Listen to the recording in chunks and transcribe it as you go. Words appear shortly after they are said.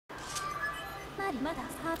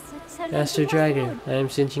Master Dragon, I am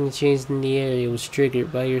sensing a change in the area which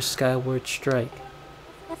triggered by your Skyward strike.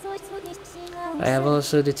 I have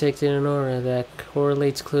also detected an aura that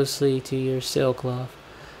correlates closely to your sailcloth.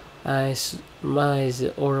 I surmise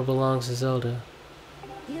the aura belongs to Zelda.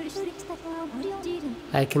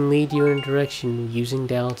 I can lead you in a direction using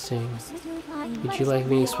dowsing. Would you like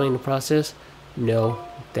me to explain the process? No,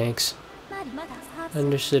 thanks.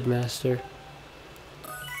 Understood, Master.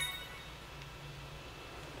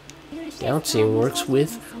 Dowsing works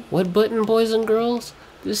with what button, boys and girls?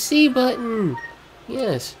 The C button!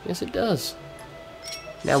 Yes, it does.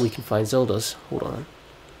 Now we can find Zelda's. Hold on.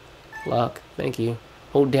 Lock, thank you.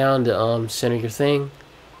 Hold down to center your thing,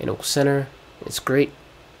 and it will center. It's great.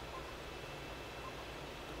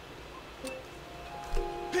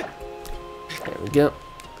 There we go.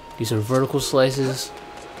 Do some vertical slices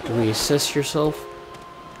to reassess yourself.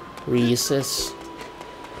 Reassess.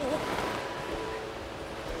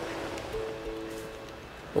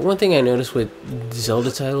 But one thing I noticed with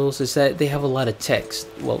Zelda titles is that they have a lot of text.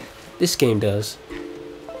 Well, this game does.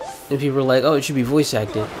 And people are like, oh, it should be voice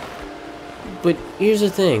acted. But here's the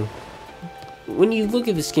thing. When you look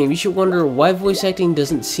at this game, you should wonder why voice acting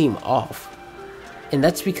doesn't seem off. And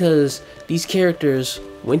that's because these characters,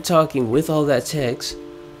 when talking with all that text,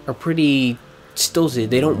 are pretty stilted.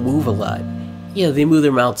 They don't move a lot. Yeah, they move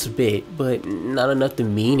their mouths a bit, but not enough to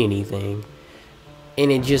mean anything.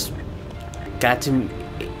 And it just got to,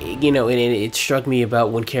 you know, and it struck me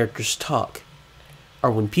about when characters talk,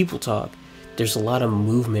 or when people talk, there's a lot of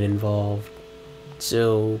movement involved.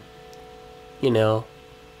 So, you know,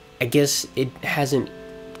 I guess it hasn't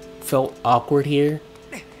felt awkward here.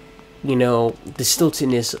 You know, the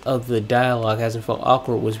stiltedness of the dialogue hasn't felt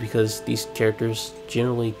awkward was because these characters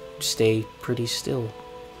generally stay pretty still.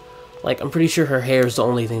 Like, I'm pretty sure her hair is the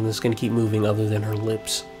only thing that's going to keep moving other than her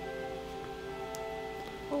lips.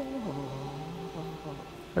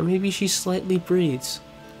 Or maybe she slightly breathes.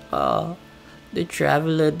 Ah, the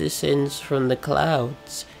traveler descends from the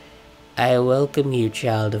clouds. I welcome you,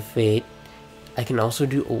 child of fate. I can also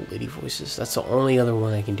do old lady voices. That's the only other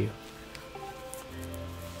one I can do.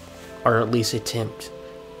 Or at least attempt.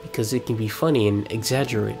 Because it can be funny and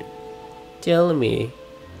exaggerated. Tell me,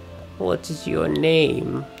 what is your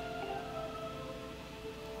name?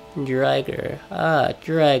 Drager. Ah,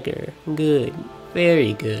 Drager. Good.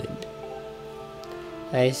 Very good.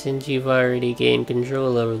 I sense you've already gained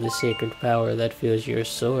control over the sacred power that fills your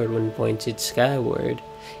sword when pointed skyward.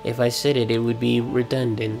 If I said it, it would be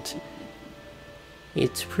redundant.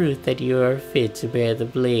 It's proof that you are fit to bear the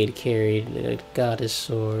blade carried a goddess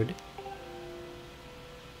sword.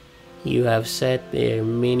 You have sat there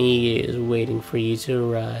many years waiting for you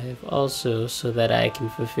to arrive, also so that I can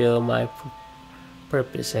fulfill my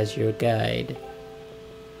purpose as your guide.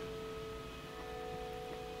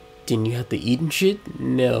 Didn't you have to eat and shit?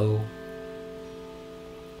 No.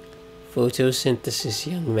 Photosynthesis,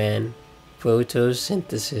 young man.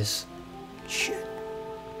 Photosynthesis. Shit.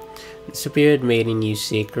 The spirit maiden you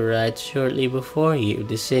seek arrived shortly before you,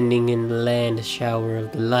 descending in the land shower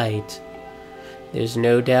of the light. There's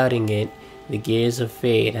no doubting it, the gears of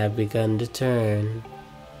fate have begun to turn.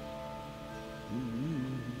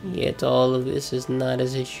 Yet all of this is not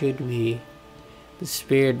as it should be. The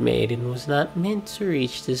spirit maiden was not meant to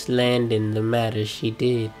reach this land in the matter she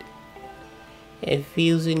did. It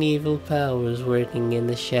feels an evil powers working in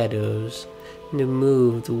the shadows to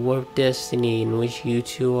move the warped destiny in which you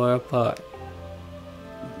two are a part.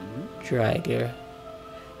 Drager,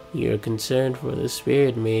 you're concerned for the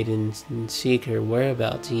spirit maiden and seek her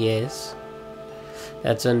whereabouts, yes?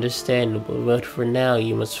 That's understandable, but for now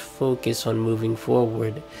you must focus on moving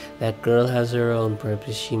forward. That girl has her own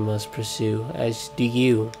purpose she must pursue, as do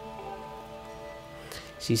you.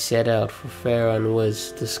 She set out for Faron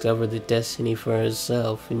Woods to discover the destiny for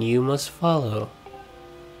herself, and you must follow.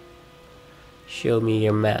 Show me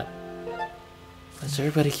your map. Why does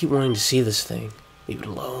everybody keep wanting to see this thing? Leave it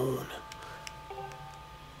alone.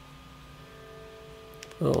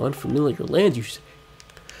 Oh, unfamiliar land, you say?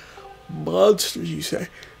 Monsters, you say?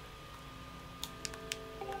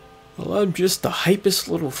 Well, I'm just the hypest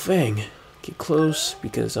little thing. Get close,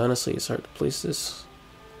 because honestly, it's hard to place this.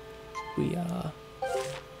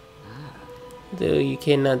 Though you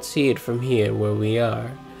cannot see it from here where we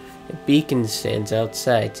are, a beacon stands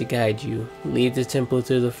outside to guide you. Leave the temple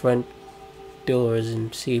through the front doors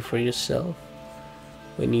and see for yourself.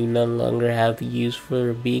 When you no longer have the use for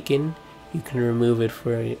a beacon, you can remove it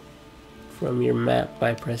from your map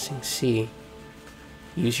by pressing C.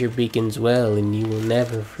 Use your beacons well and you will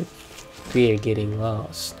never fear getting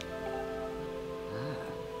lost.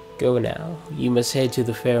 Go now. You must head to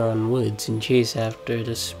the Faron Woods and chase after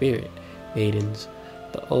the spirit maidens.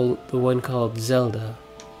 The one called Zelda.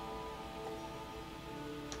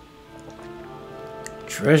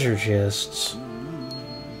 Treasure chests.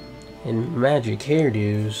 And magic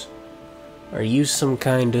hairdos. Are you some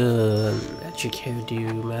kind of magic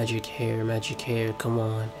hairdo, magic hair, come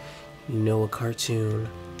on. You know a cartoon.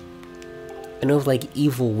 I know of like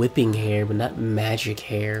evil whipping hair, but not magic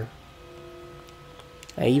hair.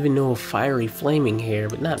 I even know of fiery flaming hair,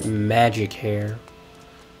 but not magic hair.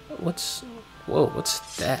 Whoa,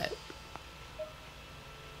 what's that?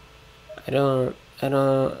 I don't,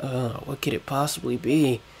 what could it possibly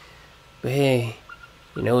be? But hey,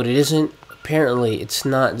 you know what it isn't? Apparently, it's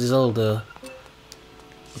not Zelda.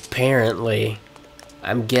 Apparently.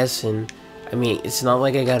 I'm guessing. I mean, it's not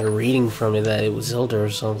like I got a reading from it that it was Zelda or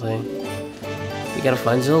something. We gotta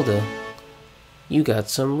find Zelda. You got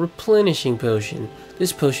some replenishing potion.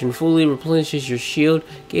 This potion fully replenishes your shield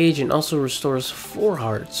gauge and also restores 4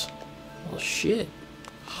 hearts. Well, shit.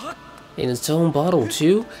 In its own bottle,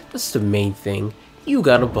 too? That's the main thing. You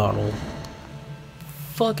got a bottle.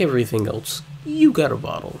 Fuck everything else. You got a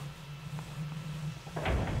bottle.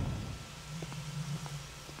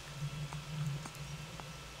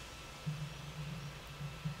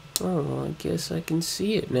 Oh, I guess I can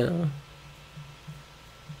see it now.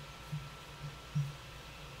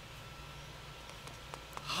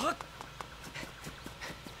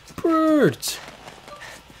 Birds!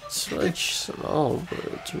 Such small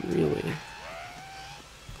birds, really.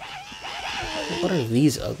 What are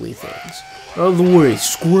these ugly things? Out of the way,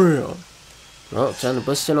 squirrel! Well, time to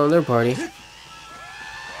bust in on their party.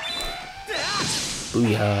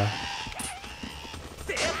 Booyah.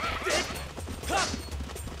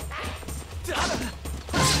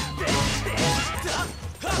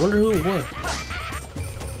 I wonder who it was.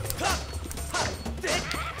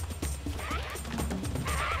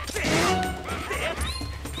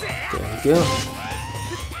 There we go.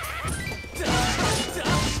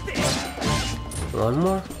 One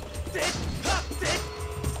more.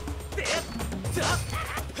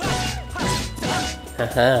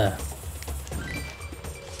 Haha.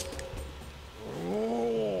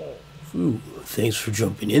 Ooh, thanks for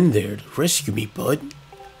jumping in there to rescue me, bud.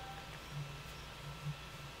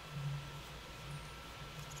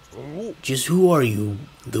 Just who are you,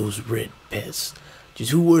 those red pests?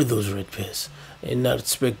 Just who were those red pests? And not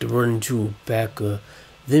expect to run into a pack of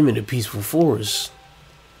them in a peaceful forest.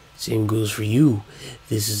 Same goes for you.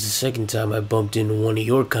 This is the second time I bumped into one of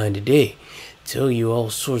your kind today. Tell you all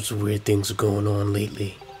sorts of weird things are going on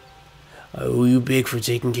lately. I owe you big for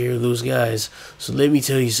taking care of those guys, so let me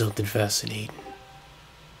tell you something fascinating.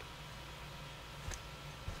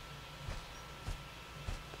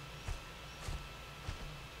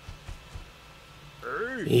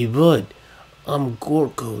 Hey bud, I'm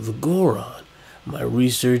Gorko the Goron. My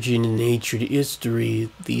research in the nature and history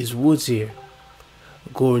of these woods here.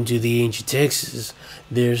 According to the ancient texts,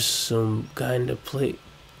 there's some kind of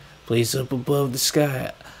place up above the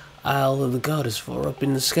sky, Isle of the Goddess far up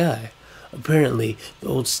in the sky. Apparently, the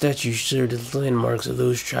old statues served as landmarks of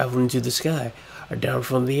those traveling to the sky are down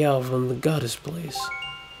from the Isle from the Goddess place.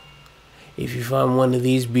 If you find one of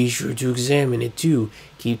these, be sure to examine it too.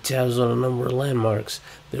 Keep tabs on a number of landmarks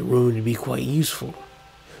that are rumored to be quite useful.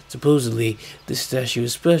 Supposedly, this statue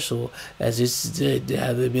is special, as it's said to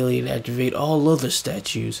have the ability to activate all other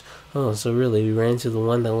statues. Oh, so really, we ran to the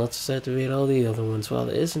one that lets us activate all the other ones. Well,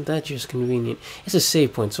 isn't that just convenient? It's a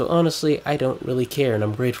save point, so honestly, I don't really care, and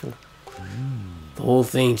I'm grateful. The whole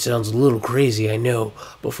thing sounds a little crazy, I know,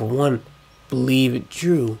 but for one, believe it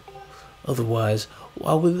true. Otherwise,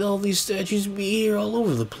 why would all these statues be here all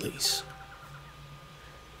over the place?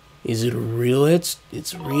 Is it a real head?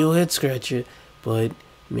 It's a real head scratcher, but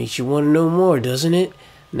makes you want to know more, doesn't it?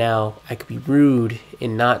 Now, I could be rude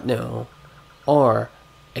and not know, or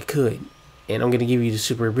I could, and I'm gonna give you the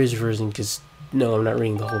super abridged version because no, I'm not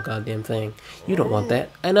reading the whole goddamn thing. You don't want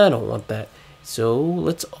that, and I don't want that. So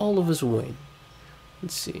let's all of us win.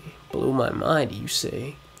 Let's see. Blow my mind, you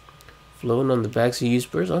say? Floating on the backs of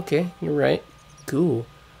used birds? Okay, you're right. Cool.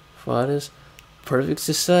 Fadas. Perfect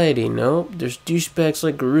society. Nope. There's douchebags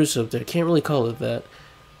like Garus up there. Can't really call it that.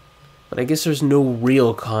 But I guess there's no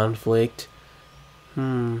real conflict.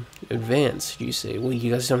 Advanced, you say? Well,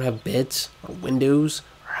 you guys don't have beds? Or windows?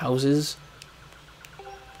 Or houses?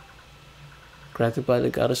 Crafted by the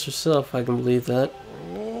goddess herself, I can believe that.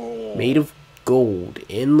 Made of gold.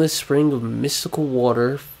 Endless spring of mystical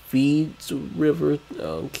water. Feeds a river.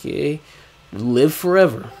 Okay. Live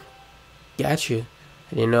forever. Gotcha.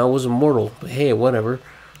 I didn't know I was immortal, but hey, whatever.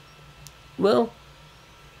 Well,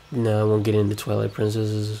 No, I won't get into Twilight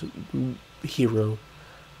Princess's hero.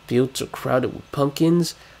 Fields are crowded with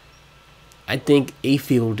pumpkins. I think a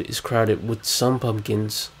field is crowded with some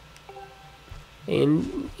pumpkins.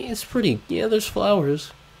 And it's pretty. Yeah, there's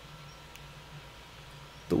flowers.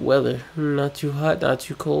 The weather, not too hot, not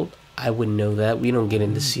too cold. I wouldn't know that. We don't get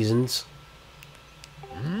into seasons.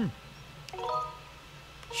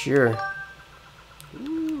 Sure.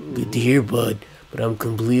 Good to hear, bud. But I'm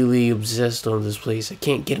completely obsessed on this place. I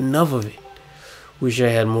can't get enough of it. Wish I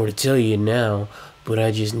had more to tell you now, but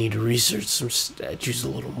I just need to research some statues a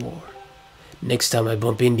little more. Next time I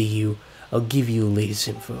bump into you, I'll give you the latest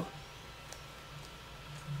info.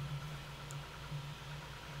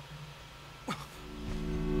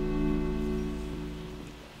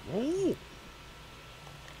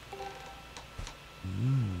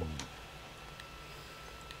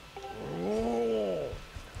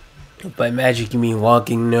 If by magic you mean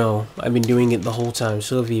walking, no. I've been doing it the whole time,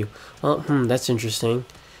 so have you. Well, that's interesting.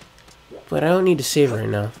 But I don't need to save right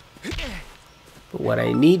now. But what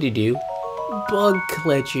I need to do, bug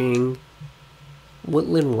clutching.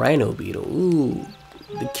 Woodland rhino beetle. Ooh,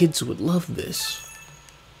 the kids would love this.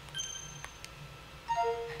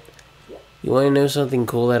 You want to know something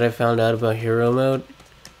cool that I found out about Hero Mode?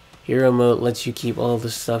 Hero Mode lets you keep all the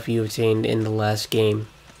stuff you obtained in the last game.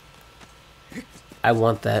 I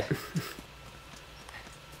want that.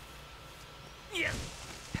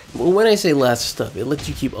 Well, when I say last stuff, it lets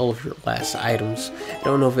you keep all of your last items. I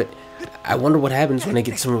don't know if it... I wonder what happens when I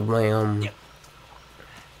get some of my,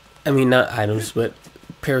 I mean, not items, but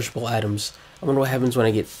perishable items. I wonder what happens when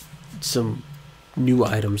I get some new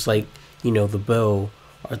items, like, you know, the bow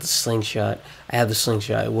or the slingshot. I have the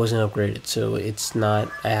slingshot. It wasn't upgraded, so it's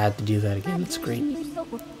not... I had to do that again. It's great.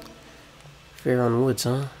 Fair on Woods,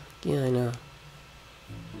 huh? Yeah, I know.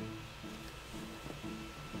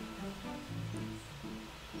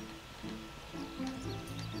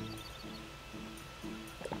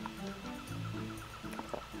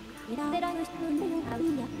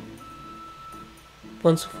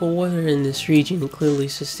 Plentiful water in this region clearly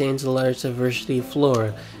sustains a large diversity of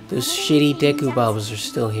flora. Those shitty Deku Bobbles are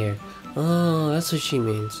still here. Oh, that's what she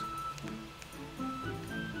means.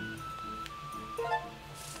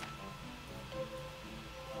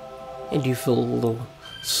 I do feel a little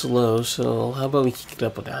slow, so how about we kick it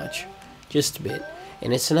up a notch? Just a bit.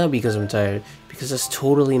 And it's not because I'm tired, because that's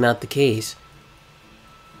totally not the case.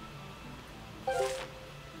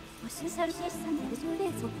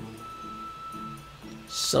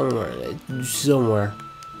 Somewhere.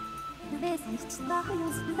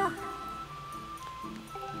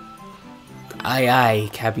 Aye,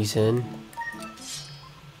 Cappy-san.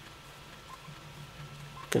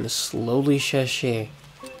 Gonna slowly sashay.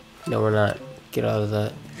 No, we're not. Get out of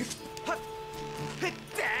that.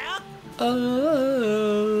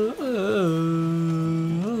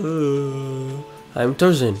 I'm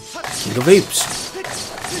Tarzan, King of Apes.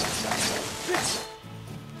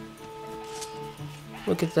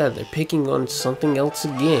 Look at that, they're picking on something else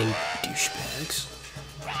again, douchebags.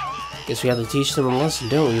 Guess we have to teach them a lesson,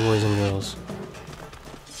 don't we, boys and girls?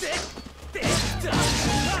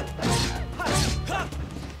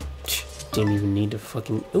 Didn't even need to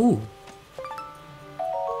fucking... Ooh!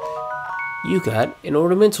 You got an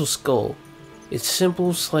ornamental skull. It's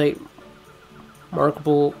simple, slight,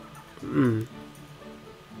 markable...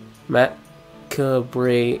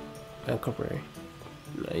 Macabre...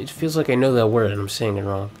 It feels like I know that word and I'm saying it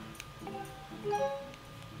wrong.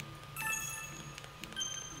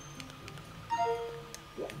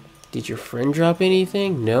 Did your friend drop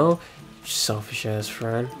anything? No? Selfish ass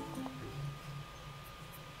friend.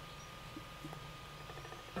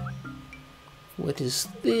 What is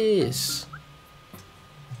this?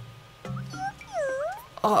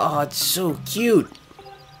 Oh, it's so cute.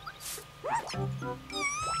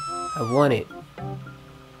 I want it.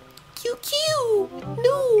 Cute.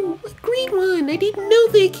 No, a green one. I didn't know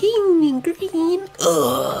they came in green.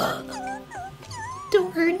 Ugh.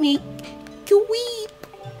 Don't hurt me. You weep.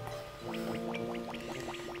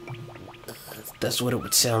 That's what it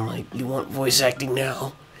would sound like. You want voice acting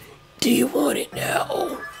now? Do you want it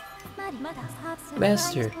now?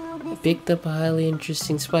 Master, I picked up a highly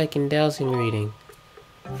interesting spike in dowsing reading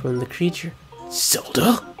from the creature.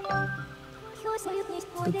 Zelda?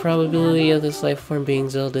 The probability of this life form being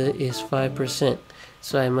Zelda is 5%,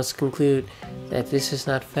 so I must conclude that this is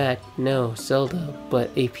not fact, no, Zelda,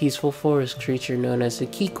 but a peaceful forest creature known as a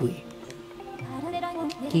Kikwi.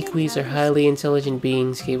 Kikwis are highly intelligent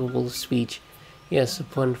beings capable of speech. Yes,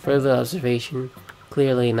 upon further observation,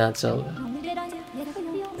 clearly not Zelda.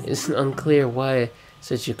 It's unclear why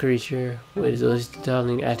Such a creature with those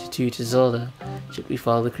dominant attitude to Zelda. Should we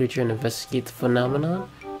follow the creature and investigate the phenomenon?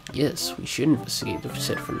 Yes, we should investigate the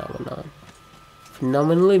said phenomenon.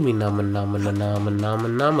 Phenomenon.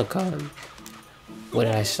 Where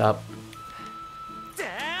did I stop?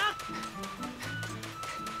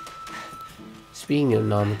 Speaking of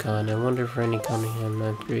Nomicon, I wonder if any coming in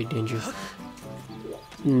 9th grade danger.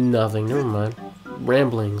 Nothing, never mind.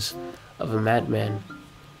 Ramblings of a madman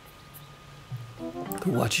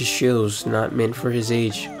who watches shows not meant for his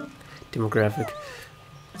age demographic.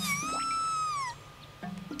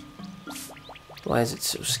 Why is it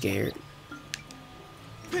so scared?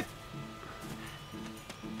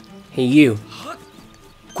 Hey you!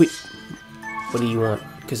 Quit! What do you want?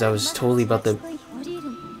 Because I was totally about to...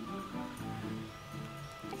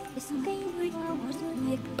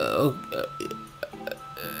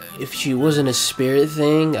 if she wasn't a spirit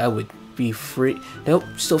thing, I would be free. Nope,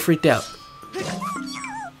 still freaked out.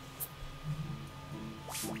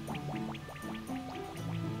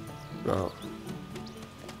 Oh.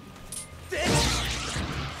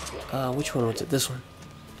 Which one was it? This one.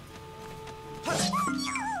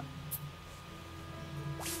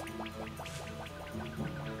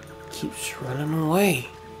 Keeps running away.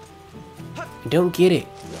 I don't get it.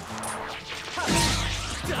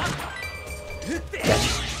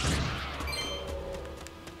 Gotcha.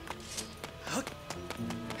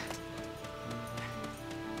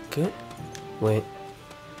 Good. Wait.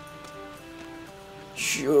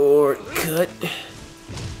 Shortcut.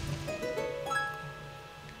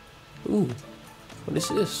 Ooh, what is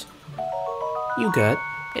this? You got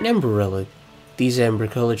an ember relic. These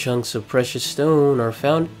amber-colored chunks of precious stone are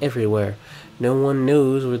found everywhere. No one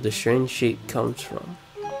knows where the strange shape comes from.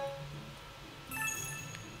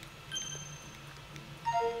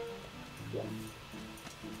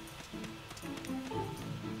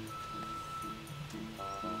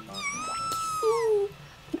 Ooh,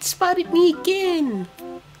 it spotted me again!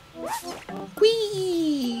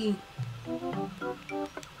 Whee!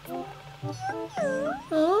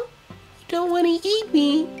 Huh? You don't want to eat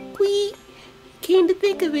me? Whee! Came to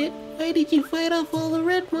think of it, why did you fight off all the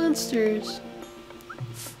red monsters?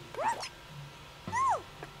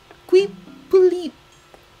 Queep, bleep.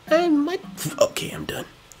 Okay, I'm done.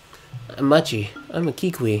 I'm Machi. I'm a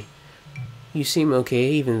Kikwi. You seem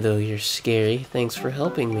okay, even though you're scary. Thanks for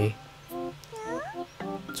helping me.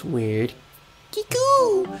 It's weird.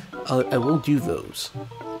 Kiku! I will do those.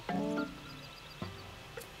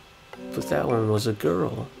 But that one was a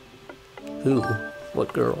girl. Who?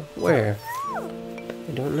 What girl? Where?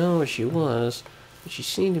 I don't know where she was, but she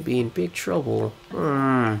seemed to be in big trouble.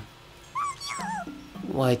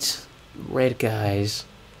 White, red guys.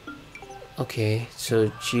 Okay,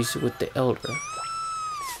 so she's with the elder.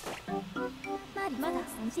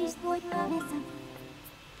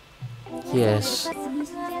 Yes,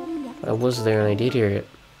 I was there and I did hear it.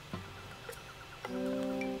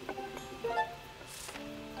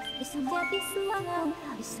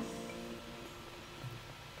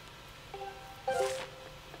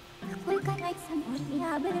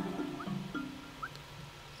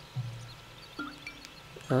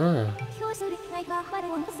 Ah.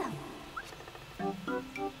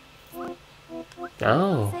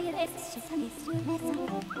 Oh.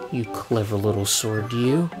 You clever little sword,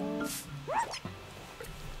 you.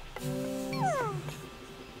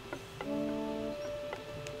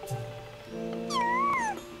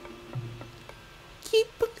 Keep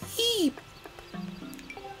bleep.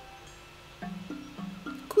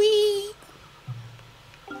 Queep.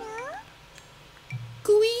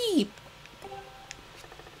 Queep.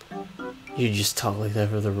 You just talk like that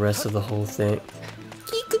for the rest of the whole thing.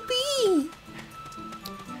 Kickabee!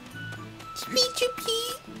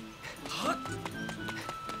 Speechapee!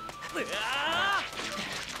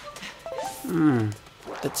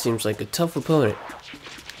 That seems like a tough opponent.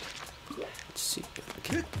 Let's see.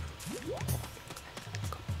 Okay.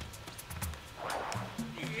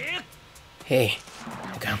 Hey,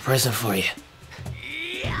 I got a present for you.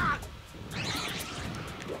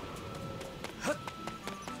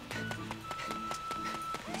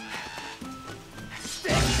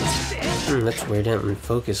 That's weird. I didn't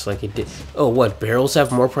focus like it did. Oh, what? Barrels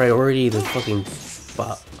have more priority than fucking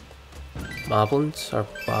moblins or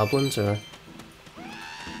boblins or...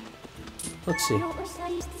 Let's see.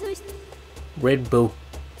 Red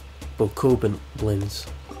bokoblins.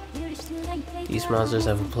 These monsters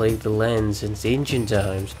have plagued the land since ancient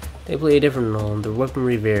times. They play a different role, and their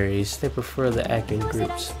weaponry varies. They prefer to act in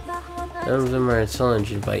groups. None of them are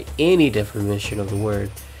intelligent by any definition of the word.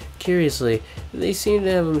 Curiously, they seem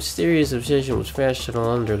to have a mysterious obsession with fashionable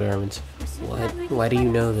undergarments. Why do you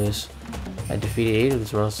know this? I defeated 8 of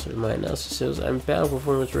this monster. My analysis shows I'm battle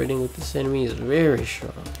performance rating with this enemy is very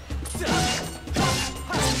strong.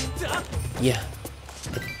 Yeah,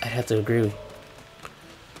 I'd have to agree with you.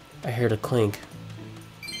 I heard a clink.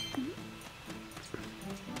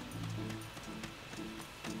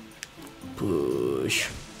 Push.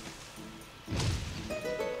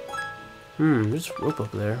 There's a rope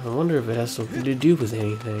up there. I wonder if it has something to do with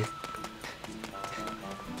anything.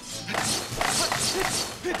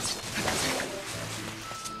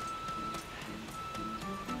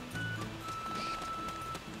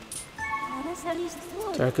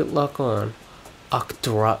 Target lock on.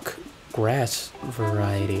 Octorok grass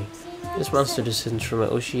variety. This monster descends from an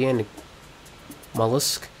oceanic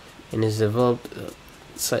mollusk and has developed a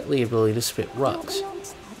sightly ability to spit rocks.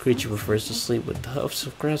 The creature prefers to sleep with tufts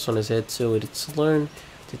of grass on his head, so it's learned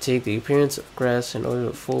to take the appearance of grass in order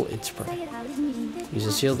to fool its prey. Use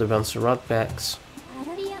a shield to bounce the rock backs.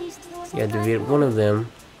 You activate one of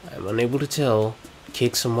them. I'm unable to tell.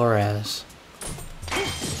 Kick some more ass.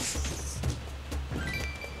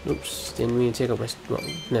 Oops, didn't mean to take up my... Well,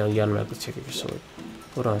 no, you automatically take up your sword.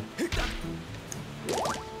 Hold on.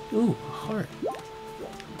 Ooh, a heart.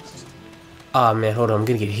 Ah, man, hold on. I'm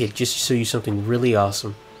gonna get hit just to show you something really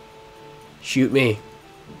awesome. Shoot me.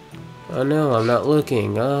 Oh, no, I'm not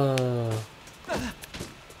looking. Oh.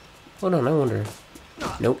 Hold on, I wonder.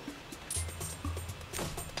 Nope.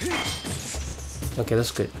 Okay, that's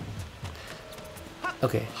good.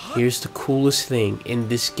 Okay, here's the coolest thing in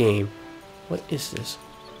this game. What is this?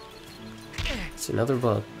 It's another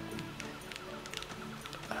bug.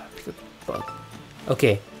 Pick up the bug.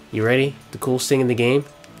 Okay, you ready? The coolest thing in the game?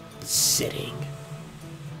 Sitting.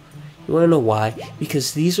 You wanna know why?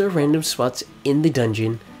 Because these are random spots in the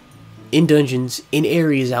dungeon, in dungeons, in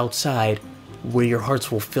areas outside, where your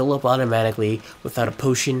hearts will fill up automatically without a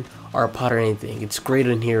potion or a pot or anything. It's great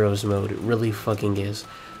in Heroes mode. It really fucking is.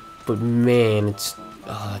 But man, it's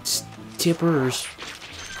tippers.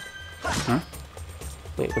 Huh?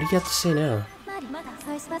 Wait, what do you have to say now?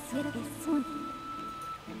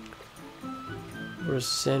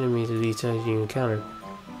 Where's the enemy to details you encountered?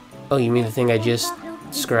 Oh, you mean the thing I just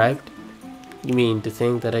described? You mean the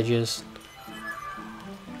thing that I just...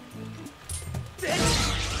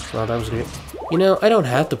 Well, that was great. You know, I don't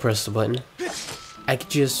have to press the button. I could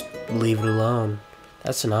just leave it alone.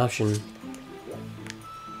 That's an option.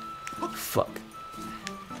 Fuck.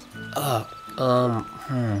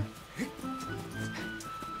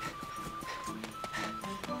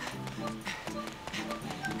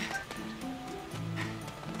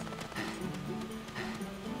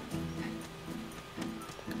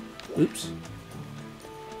 Oops.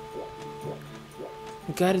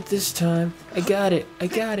 I got it this time. I got it. I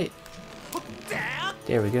got it.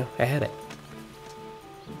 There we go. I had it.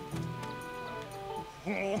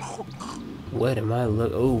 What am I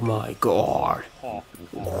look? Oh my god.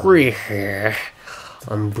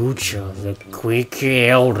 I'm Bucha, the quick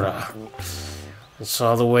elder. I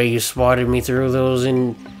saw the way you spotted me through those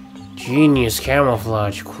ingenious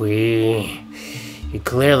camouflage, Quee. You're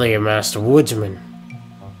clearly a master woodsman.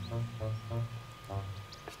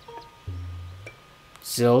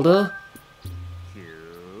 Zelda?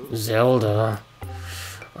 Zelda?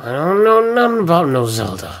 I don't know nothing about no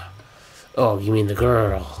Zelda. Oh, you mean the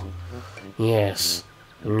girl? Yes,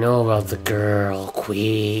 I know about the girl,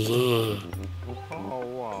 Queen.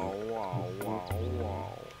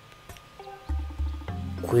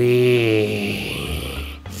 Queen.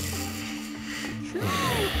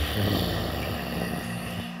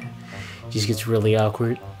 Just gets really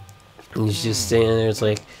awkward. And he's just standing there, it's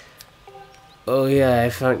like, oh yeah, I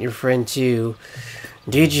found your friend too.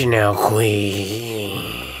 Did you now,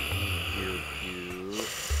 Queen?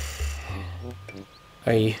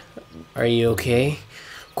 Are you okay?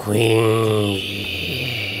 Queen.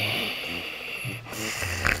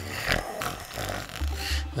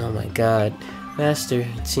 Oh my god. Master,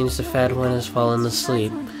 it seems the fat one has fallen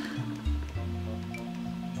asleep.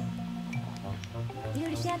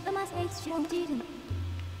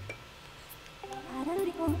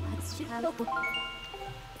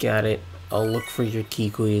 Got it. I'll look for your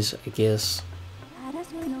kikuis, I guess.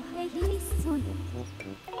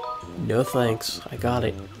 No thanks, I got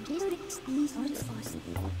it.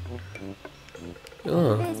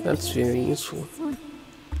 Oh, that's very useful.